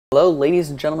Hello ladies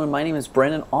and gentlemen, my name is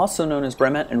Brandon, also known as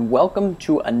Branmatt, and welcome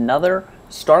to another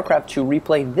StarCraft II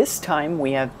replay. This time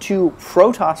we have two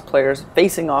Protoss players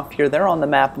facing off here. They're on the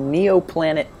map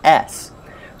Neoplanet S.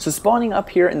 So spawning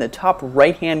up here in the top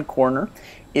right hand corner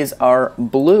is our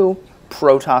blue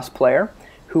Protoss player,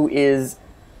 who is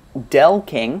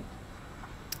Delking,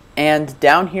 and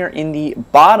down here in the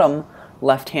bottom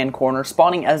left hand corner,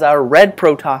 spawning as our red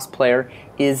Protoss player,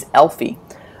 is Elfi.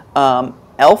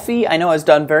 Elfi, I know, has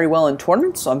done very well in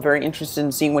tournaments, so I'm very interested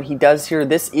in seeing what he does here.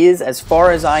 This is, as far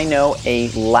as I know, a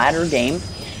ladder game.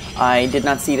 I did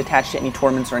not see it attached to any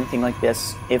tournaments or anything like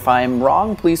this. If I'm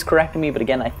wrong, please correct me, but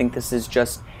again, I think this is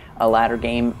just a ladder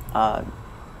game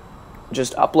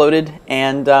just uploaded.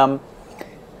 And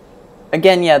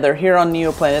again, yeah, they're here on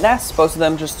Neoplanet S, both of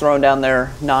them just throwing down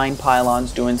their 9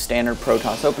 pylons, doing standard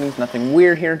Protoss openings. Nothing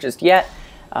weird here just yet.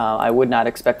 I would not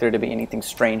expect there to be anything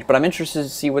strange, but I'm interested to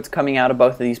see what's coming out of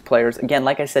both of these players. Again,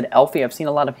 like I said, Elfi, I've seen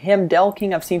a lot of him.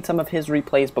 Delking, I've seen some of his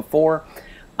replays before,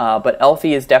 but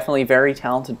Elfi is definitely a very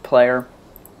talented player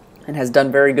and has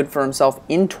done very good for himself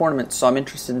in tournaments, so I'm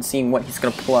interested in seeing what he's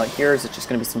going to pull out here. Is it just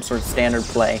going to be some sort of standard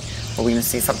play, or are we going to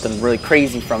see something really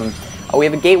crazy from him? We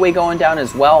have a gateway going down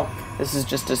as well. This is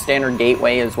just a standard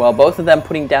gateway as well. Both of them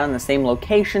putting down in the same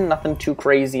location, nothing too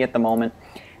crazy at the moment.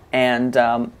 And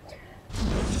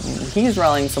he's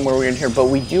rallying somewhere weird here, but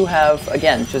we do have,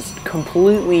 again, just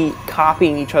completely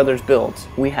copying each other's builds.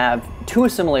 We have 2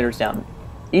 assimilators down.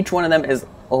 Each one of them is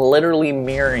literally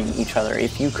mirroring each other.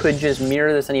 If you could just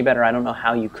mirror this any better, I don't know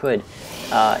how you could.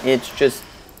 It's just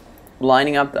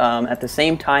lining up at the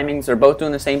same timings. They're both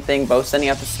doing the same thing, both sending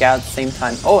out the scout at the same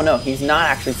time. Oh no, he's not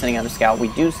actually sending out a scout. We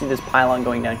do see this pylon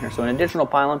going down here, so an additional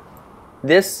pylon.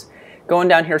 This going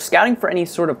down here, scouting for any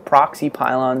sort of proxy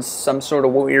pylons, some sort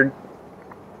of weird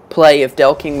play. If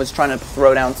Delking was trying to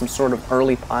throw down some sort of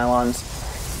early pylons,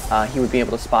 he would be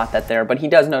able to spot that there. But he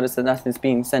does notice that nothing's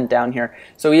being sent down here,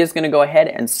 so he is going to go ahead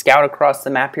and scout across the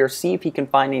map here, see if he can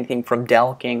find anything from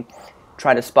Delking,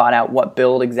 try to spot out what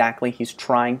build exactly he's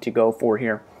trying to go for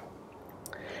here.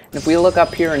 And if we look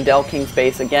up here in Delking's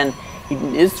base, again, he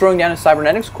is throwing down his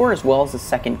cybernetics core as well as the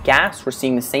second gas. We're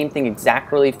seeing the same thing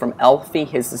exactly from Elfi.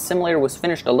 His assimilator was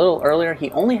finished a little earlier.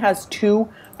 He only has 2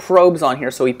 probes on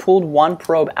here, so he pulled 1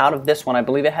 probe out of this one. I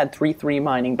believe it had 3-3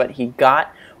 mining, but he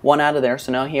got 1 out of there,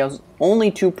 so now he has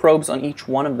only 2 probes on each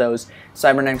one of those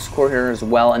cybernetics core here as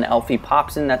well. And Elfi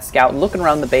pops in that scout, looking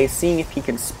around the base, seeing if he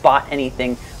can spot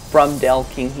anything from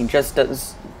Delking. He just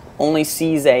only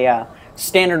sees a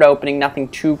standard opening, nothing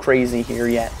too crazy here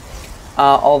yet.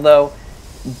 Although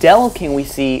Delking, we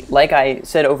see, like I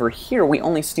said over here, we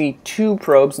only see 2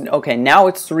 probes. Okay, now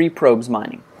it's 3 probes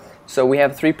mining. So we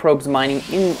have 3 probes mining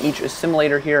in each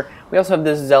assimilator here. We also have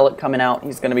this zealot coming out.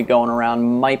 He's going to be going around,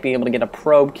 might be able to get a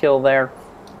probe kill there.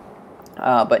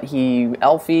 But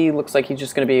Elfi looks like he's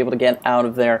just going to be able to get out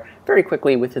of there very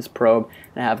quickly with his probe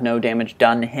and have no damage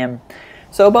done to him.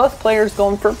 So both players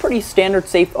going for a pretty standard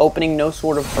safe opening, no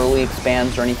sort of early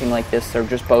expands or anything like this. They're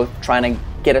just both trying to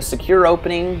get a secure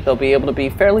opening. They'll be able to be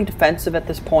fairly defensive at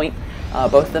this point.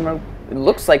 Both of them are, it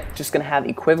looks like, just going to have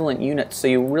equivalent units, so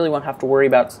you really won't have to worry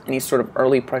about any sort of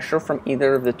early pressure from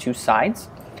either of the 2 sides.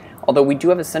 Although we do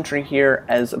have a sentry here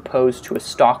as opposed to a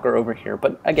stalker over here,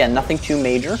 but again, nothing too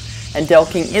major. And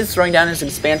Delking is throwing down his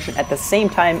expansion. At the same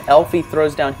time, Elfi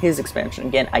throws down his expansion.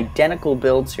 Again, identical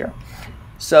builds here.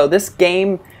 So this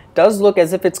game does look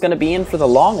as if it's going to be in for the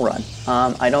long run.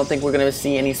 I don't think we're going to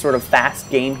see any sort of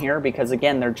fast game here because,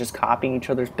 again, they're just copying each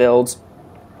other's builds.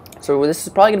 So this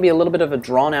is probably going to be a little bit of a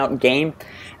drawn-out game,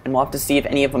 and we'll have to see if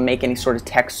any of them make any sort of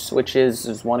tech switches.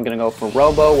 Is one going to go for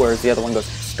Robo, whereas the other one goes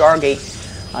for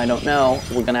Stargate? I don't know.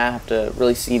 We're going to have to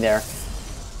really see there.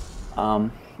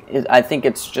 I think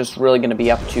it's just really going to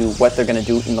be up to what they're going to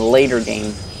do in the later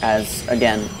game, as,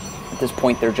 again, at this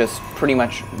point they're just pretty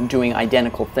much doing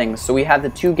identical things. So we have the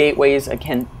 2 gateways,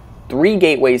 again, 3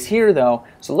 gateways here though,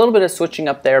 so a little bit of switching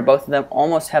up there. Both of them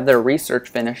almost have their research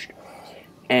finished.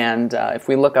 And if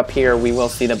we look up here, we will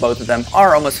see that both of them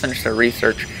are almost finished their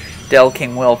research.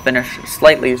 Delking will finish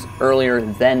slightly earlier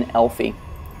than Elfi.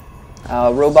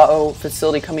 Robo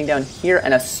facility coming down here,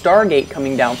 and a Stargate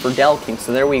coming down for Delking.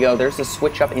 So there we go. There's a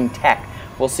switch up in tech.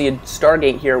 We'll see a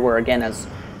Stargate here where, again, as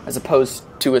opposed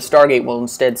to a Stargate, we'll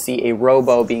instead see a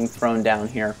Robo being thrown down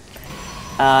here.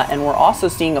 And we're also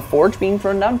seeing a Forge being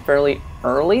thrown down fairly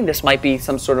early. This might be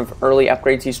some sort of early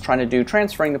upgrades he's trying to do.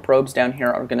 Transferring the probes down here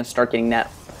are going to start getting that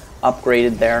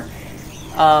upgraded there.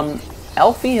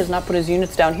 Elfi has not put his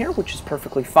units down here, which is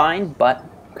perfectly fine, but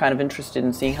kind of interested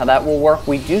in seeing how that will work.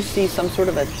 We do see some sort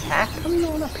of attack coming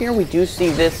on up here. We do see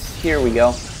this. Here we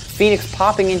go. Phoenix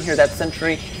popping in here. That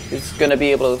sentry is going to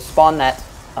be able to spawn that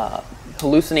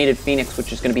hallucinated Phoenix,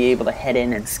 which is going to be able to head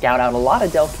in and scout out a lot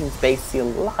of Delking's base, see a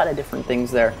lot of different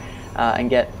things there, and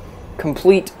get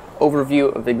complete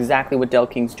overview of exactly what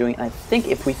Delking's doing. And I think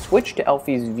if we switch to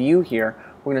Elfi's view here,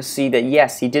 we're going to see that,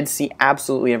 yes, he did see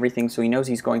absolutely everything, so he knows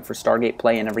he's going for Stargate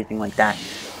play and everything like that.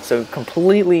 So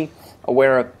completely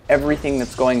aware of everything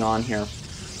that's going on here.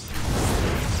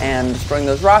 And destroying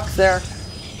those rocks there.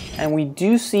 And we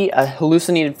do see a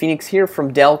hallucinated Phoenix here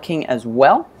from Delking as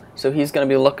well. So he's going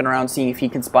to be looking around, seeing if he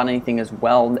can spot anything as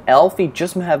well. Elfi,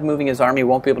 just moving his army,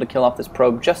 won't be able to kill off this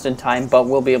probe just in time, but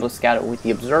will be able to scout it with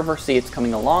the observer, see it's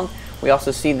coming along. We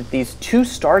also see that these two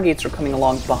Stargates are coming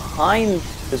along behind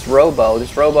this robo.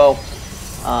 This robo,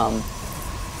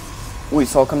 we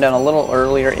saw come down a little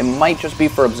earlier. It might just be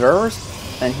for observers,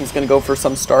 and he's going to go for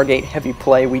some Stargate heavy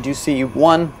play. We do see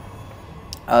one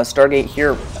Stargate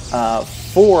here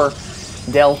for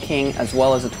Delking, as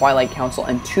well as a Twilight Council,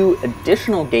 and 2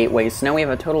 additional gateways. So now we have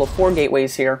a total of 4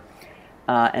 gateways here.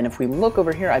 And if we look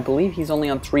over here, I believe he's only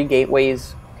on 3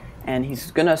 gateways, and he's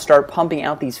going to start pumping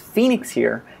out these Phoenix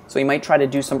here. So he might try to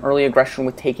do some early aggression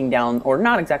with taking down, or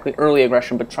not exactly early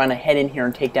aggression, but trying to head in here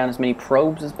and take down as many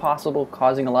probes as possible,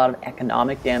 causing a lot of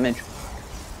economic damage.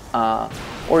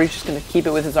 Or he's just going to keep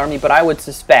it with his army, but I would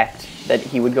suspect that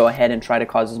he would go ahead and try to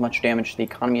cause as much damage to the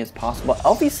economy as possible.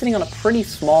 Elfi's sitting on a pretty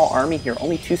small army here,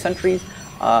 only 2 sentries,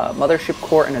 Mothership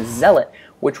Core, and a Zealot,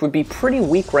 which would be pretty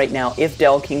weak right now if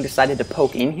Delking decided to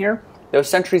poke in here. Those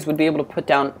sentries would be able to put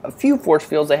down a few force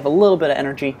fields. They have a little bit of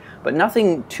energy, but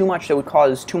nothing too much that would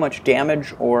cause too much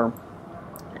damage or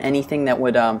anything that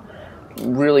would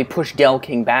really push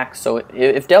Delking back. So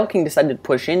if Delking decided to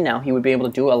push in now, he would be able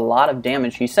to do a lot of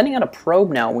damage. He's sending out a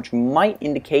probe now, which might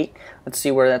indicate, let's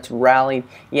see where that's rallied.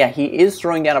 Yeah, he is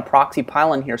throwing down a proxy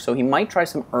pylon here, so he might try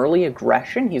some early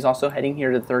aggression. He's also heading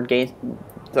here to the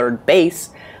third base.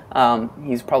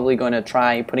 He's probably going to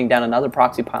try putting down another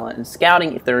proxy pylon and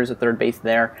scouting if there is a third base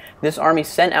there. This army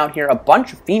sent out here a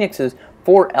bunch of Phoenixes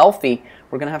for Elfi.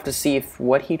 We're going to have to see if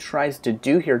what he tries to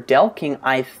do here. Delking,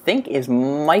 I think,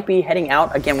 might be heading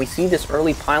out. Again, we see this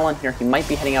early pylon here. He might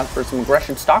be heading out for some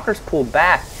aggression. Stalker's pulled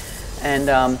back,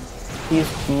 and he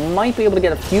might be able to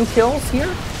get a few kills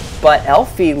here. But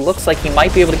Elfi looks like he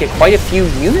might be able to get quite a few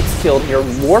units killed here,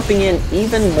 warping in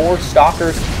even more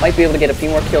Stalkers. Might be able to get a few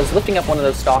more kills, lifting up one of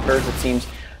those Stalkers, it seems.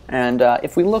 And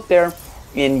if we look there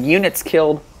in units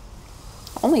killed,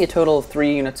 only a total of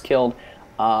 3 units killed,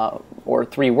 or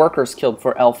 3 workers killed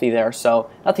for Elfi there.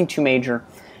 So nothing too major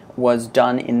was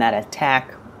done in that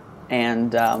attack.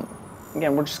 And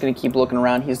again, we're just going to keep looking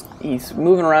around. He's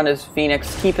moving around his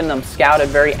Phoenix, keeping them scouted,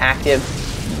 very active,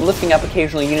 lifting up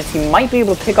occasional units. He might be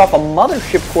able to pick off a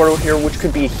Mothership Core here, which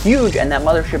could be huge, and that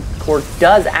Mothership Core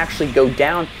does actually go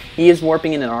down. He is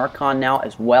warping in an Archon now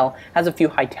as well. Has a few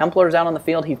High Templars out on the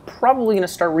field. He's probably going to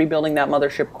start rebuilding that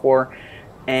Mothership Core.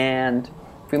 And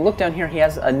if we look down here, he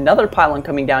has another pylon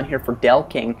coming down here for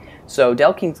Delking. So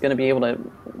Delking's going to be able to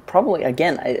probably,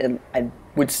 again, I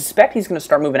would suspect he's going to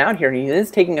start moving out here. He is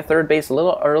taking a third base a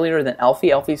little earlier than Elfi.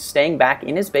 Elfi's staying back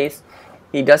in his base.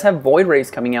 He does have Void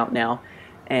Rays coming out now,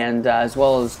 and as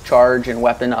well as charge and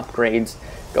weapon upgrades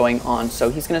going on. So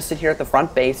he's going to sit here at the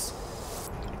front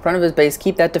of his base,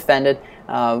 keep that defended.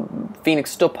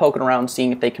 Phoenix still poking around,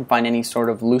 seeing if they can find any sort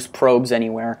of loose probes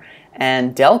anywhere.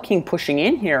 And Delking pushing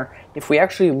in here, if we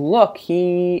actually look,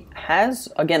 he has,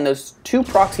 again, those 2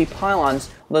 proxy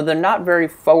pylons, although they're not very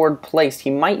forward placed. He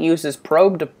might use his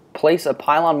probe to place a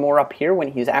pylon more up here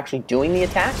when he's actually doing the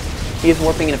attack. He is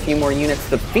warping in a few more units.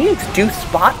 The Phoenix do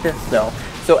spot this, though.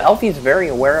 So Elfi's very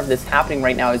aware of this happening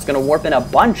right now. He's going to warp in a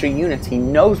bunch of units. He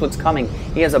knows what's coming.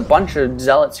 He has a bunch of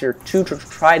Zealots here to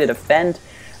try to defend.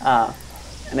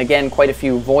 And again, quite a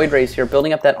few Void Rays here,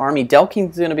 building up that army.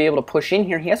 Delking's going to be able to push in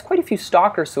here. He has quite a few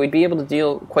Stalkers, so he'd be able to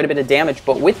deal quite a bit of damage.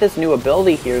 But with this new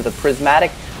ability here, the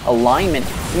Prismatic Alignment,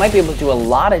 he might be able to do a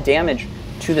lot of damage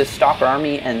to this Stalker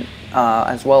army, and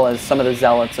as well as some of the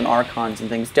Zealots and Archons and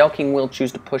things. Delking will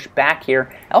choose to push back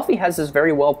here. Elfi has this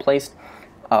very well-placed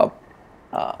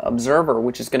observer,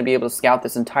 which is going to be able to scout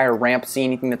this entire ramp, see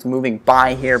anything that's moving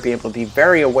by here, be able to be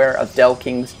very aware of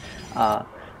Delking's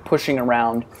pushing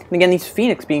around. And again, these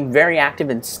Phoenix being very active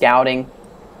in scouting,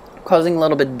 causing a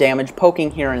little bit of damage,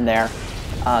 poking here and there.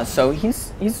 So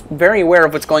he's very aware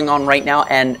of what's going on right now,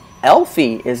 and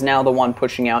Elfi is now the one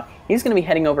pushing out. He's going to be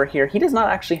heading over here. He does not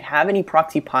actually have any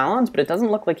proxy pylons, but it doesn't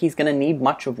look like he's going to need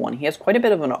much of one. He has quite a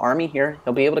bit of an army here.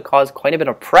 He'll be able to cause quite a bit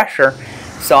of pressure.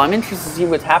 So I'm interested to see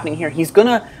what's happening here. He's going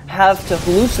to have to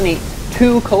hallucinate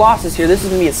 2 Colossus here. This is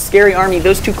going to be a scary army.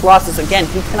 Those 2 Colossus, again,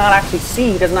 he cannot actually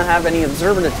see. He does not have any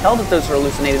observer to tell that those are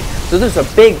hallucinated. So those are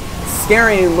big,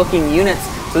 scary looking units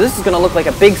So this is going to look like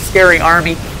a big scary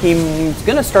army. He's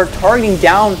going to start targeting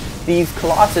down these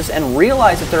Colossus and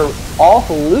realize that they're all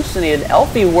hallucinated.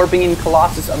 Elfi warping in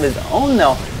Colossus of his own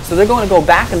though. So they're going to go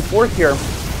back and forth here.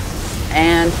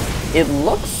 And it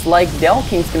looks like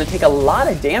Delking's going to take a lot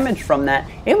of damage from that.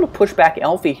 Able to push back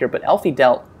Elfi here, but Elfi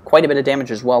dealt quite a bit of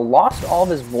damage as well. Lost all of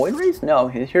his Void Rays? No,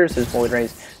 here's his Void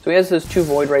Rays. So he has his 2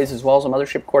 Void Rays as well as a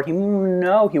Mothership Core.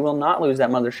 No, he will not lose that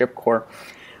Mothership Core.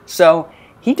 So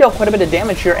he dealt quite a bit of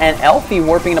damage here, and Elfi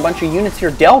warping in a bunch of units here.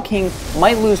 Delking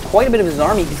might lose quite a bit of his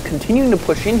army. He's continuing to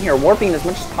push in here, warping as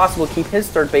much as possible to keep his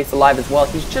 3rd base alive as well.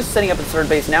 He's just setting up his 3rd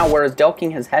base now, whereas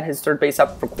Delking has had his 3rd base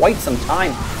up for quite some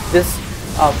time. This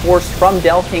force from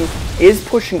Delking is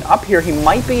pushing up here. He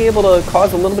might be able to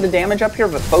cause a little bit of damage up here,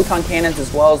 but photon cannons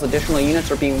as well as additional units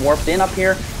are being warped in up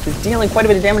here. He's dealing quite a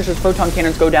bit of damage as photon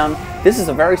cannons go down. This is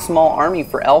a very small army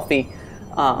for Elfi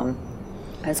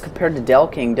as compared to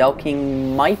Delking.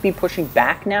 Delking might be pushing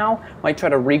back now, might try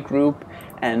to regroup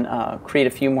and create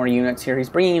a few more units here. He's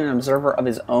bringing in an observer of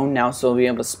his own now, so he'll be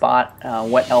able to spot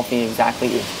what Elfi exactly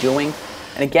is doing.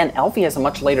 And again, Elfi has a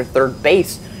much later 3rd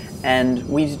base, and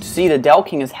we see that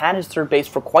Delking has had his 3rd base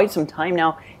for quite some time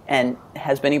now and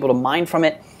has been able to mine from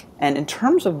it. And in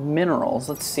terms of minerals,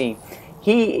 let's see,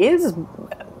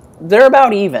 they're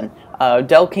about even.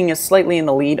 Delking is slightly in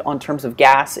the lead on terms of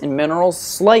gas and minerals,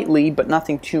 slightly, but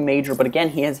nothing too major. But again,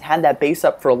 he has had that base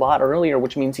up for a lot earlier,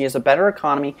 which means he has a better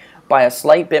economy by a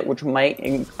slight bit, which might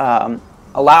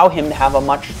allow him to have a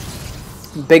much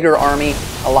bigger army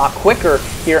a lot quicker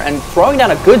here, and throwing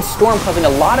down a good storm, causing a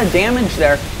lot of damage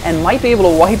there, and might be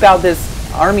able to wipe out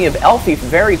this army of Elfi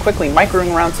very quickly,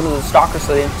 microing around some of the stalkers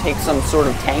so they take some sort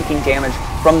of tanking damage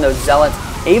from those zealots.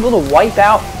 Able to wipe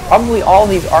out probably all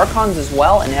these Archons as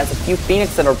well, and has a few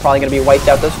Phoenix that are probably going to be wiped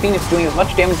out. Those Phoenix doing as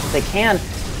much damage as they can.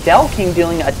 Delking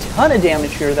dealing a ton of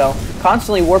damage here though,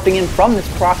 constantly warping in from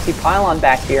this proxy pylon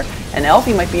back here, and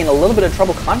Elfi might be in a little bit of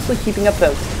trouble, constantly keeping up the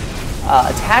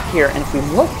attack here. And if we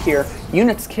look here,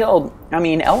 units killed, I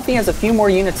mean, Elfi has a few more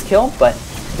units killed, but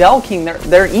Delking,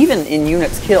 they're even in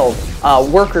units killed.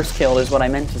 Workers killed is what I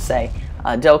meant to say.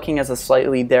 Delking has a slight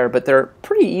lead there, but they're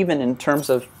pretty even in terms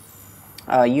of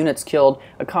units killed.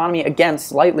 Economy, again,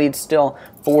 slight lead still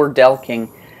for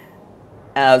Delking.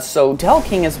 So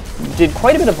Delking did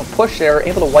quite a bit of a push there,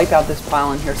 able to wipe out this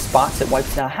pylon here, spots it,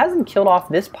 wipes it out. Hasn't killed off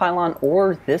this pylon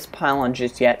or this pylon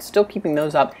just yet, still keeping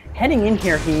those up. Heading in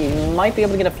here, he might be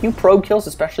able to get a few probe kills,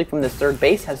 especially from this 3rd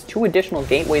base. Has 2 additional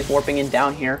gateways warping in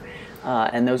down here,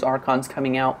 and those Archons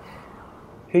coming out.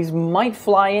 He might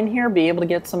fly in here, be able to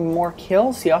get some more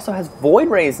kills. He also has Void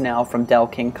Rays now from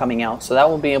Delking coming out, so that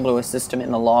will be able to assist him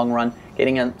in the long run,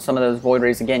 getting some of those Void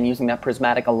Rays again, using that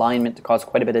prismatic alignment to cause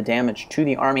quite a bit of damage to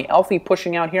the army. Elfi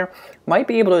pushing out here, might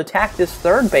be able to attack this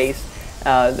 3rd base.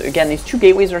 Again, these 2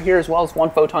 gateways are here as well as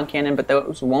 1 photon cannon, but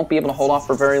those won't be able to hold off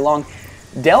for very long.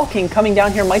 Delking coming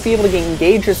down here might be able to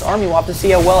engage this army. We'll have to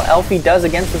see how well Elfi does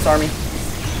against this army.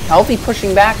 Elfi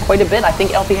pushing back quite a bit. I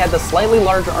think Elfi had the slightly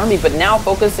larger army, but now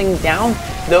focusing down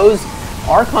those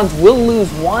Archons, will lose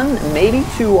 1, maybe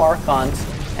 2 Archons,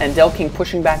 and Delking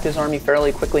pushing back his army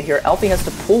fairly quickly here. Elfi has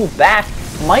to pull back,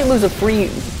 might lose a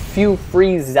few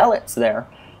free Zealots there,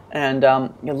 and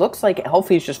it looks like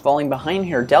Elfi's just falling behind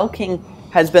here. Delking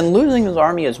has been losing his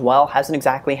army as well, hasn't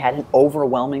exactly had an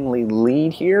overwhelmingly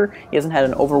lead here. He hasn't had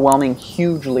an overwhelming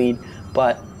huge lead,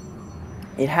 but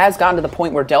it has gotten to the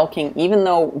point where Delking, even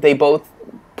though they both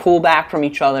pull back from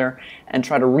each other and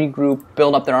try to regroup,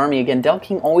 build up their army again,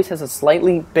 Delking always has a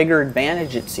slightly bigger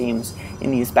advantage, it seems,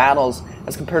 in these battles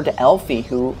as compared to Elfi,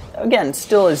 who, again,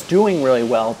 still is doing really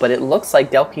well, but it looks like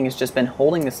Delking has just been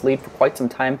holding this lead for quite some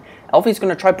time. Elfi's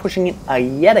going to try pushing it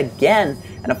yet again,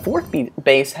 and a 4th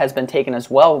base has been taken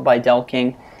as well by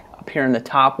Delking up here in the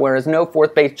top, whereas no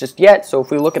 4th base just yet. So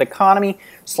if we look at economy,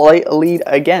 slight lead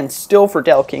again still for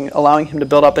Delking, allowing him to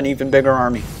build up an even bigger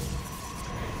army.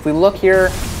 If we look here,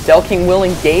 Delking will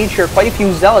engage here. Quite a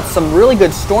few Zealots, some really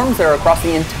good storms there across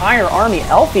the entire army.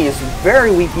 Elfi is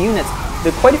very weak units.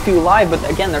 There are quite a few alive, but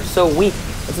again, they're so weak,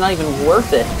 it's not even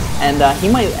worth it. And he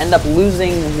might end up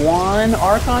losing 1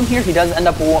 Archon here. He does end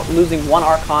up losing 1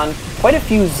 Archon. Quite a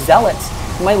few Zealots.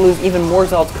 He might lose even more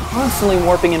Zealots, constantly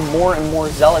warping in more and more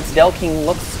Zealots. Delking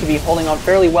looks to be holding on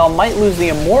fairly well. Might lose the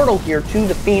Immortal here to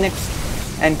the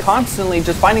Phoenix, and constantly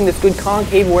just finding this good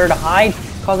concave where to hide,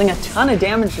 causing a ton of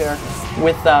damage there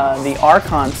with the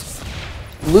Archons.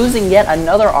 Losing yet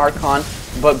another Archon,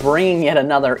 but bringing yet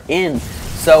another in.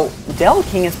 So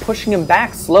Delking is pushing him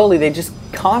back slowly. They just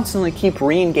constantly keep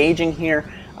re-engaging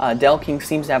here. Delking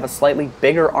seems to have a slightly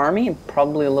bigger army and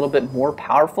probably a little bit more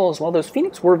powerful as well. Those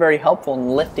Phoenix were very helpful in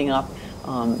lifting up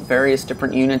various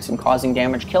different units and causing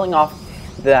damage, killing off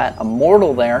that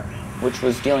Immortal there, which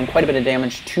was dealing quite a bit of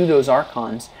damage to those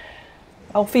Archons.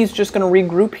 Elfi's just going to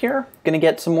regroup here, going to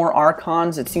get some more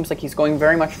Archons. It seems like he's going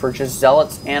very much for just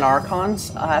Zealots and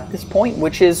Archons at this point,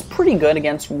 which is pretty good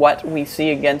against what we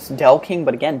see against Delking.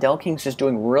 But again, Delking's just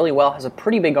doing really well, has a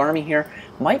pretty big army here.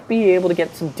 Might be able to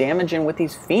get some damage in with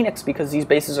these Phoenix because these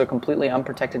bases are completely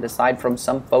unprotected aside from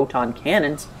some Photon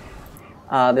Cannons.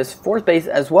 This fourth base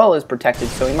as well is protected,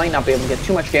 so he might not be able to get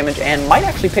too much damage and might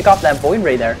actually pick off that Void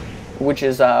Ray there, which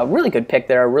is a really good pick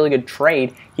there, a really good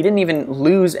trade. He didn't even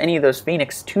lose any of those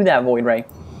Phoenix to that Void Ray.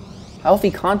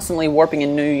 Elfi constantly warping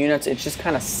in new units. It's just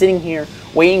kind of sitting here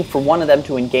waiting for one of them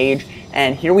to engage.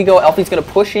 And here we go. Elfi's going to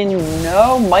push in.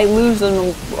 No, might lose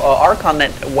an Archon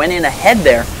that went in ahead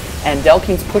there. And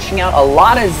Delking's pushing out a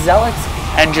lot of Zealots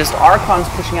and just Archons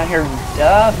pushing out here.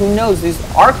 Who knows? These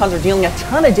Archons are dealing a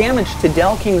ton of damage to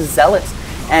Delking's Zealots.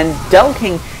 And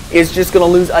Delking is just going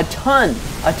to lose a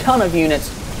ton of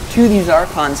units to these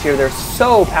Archons here. They're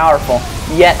so powerful,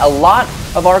 yet a lot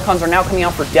of Archons are now coming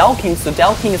out for Delking, so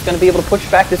Delking is going to be able to push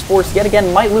back this force yet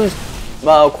again. Might lose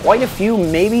quite a few,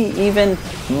 maybe even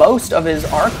most of his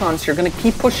Archons here. Going to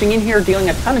keep pushing in here, dealing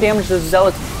a ton of damage to the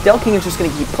Zealots. Delking is just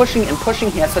going to keep pushing and pushing.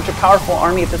 He has such a powerful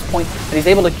army at this point that he's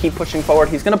able to keep pushing forward.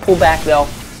 He's going to pull back though.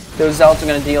 Those Zealots are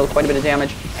going to deal quite a bit of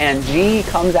damage, and G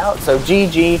comes out, so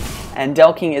GG. And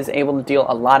Delking is able to deal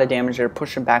a lot of damage there,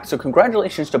 push him back. So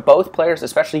congratulations to both players,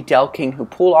 especially Delking, who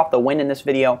pulled off the win in this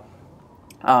video.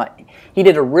 He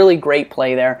did a really great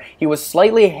play there. He was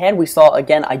slightly ahead. We saw,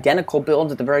 again, identical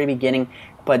builds at the very beginning,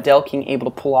 but Delking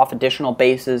able to pull off additional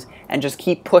bases and just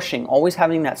keep pushing, always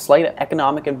having that slight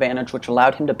economic advantage, which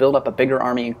allowed him to build up a bigger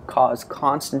army and cause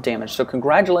constant damage. So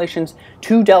congratulations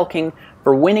to Delking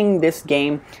for winning this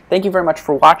game. Thank you very much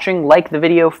for watching. Like the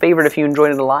video, favorite if you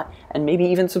enjoyed it a lot, and maybe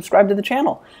even subscribe to the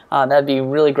channel. That'd be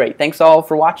really great. Thanks all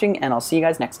for watching, and I'll see you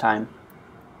guys next time.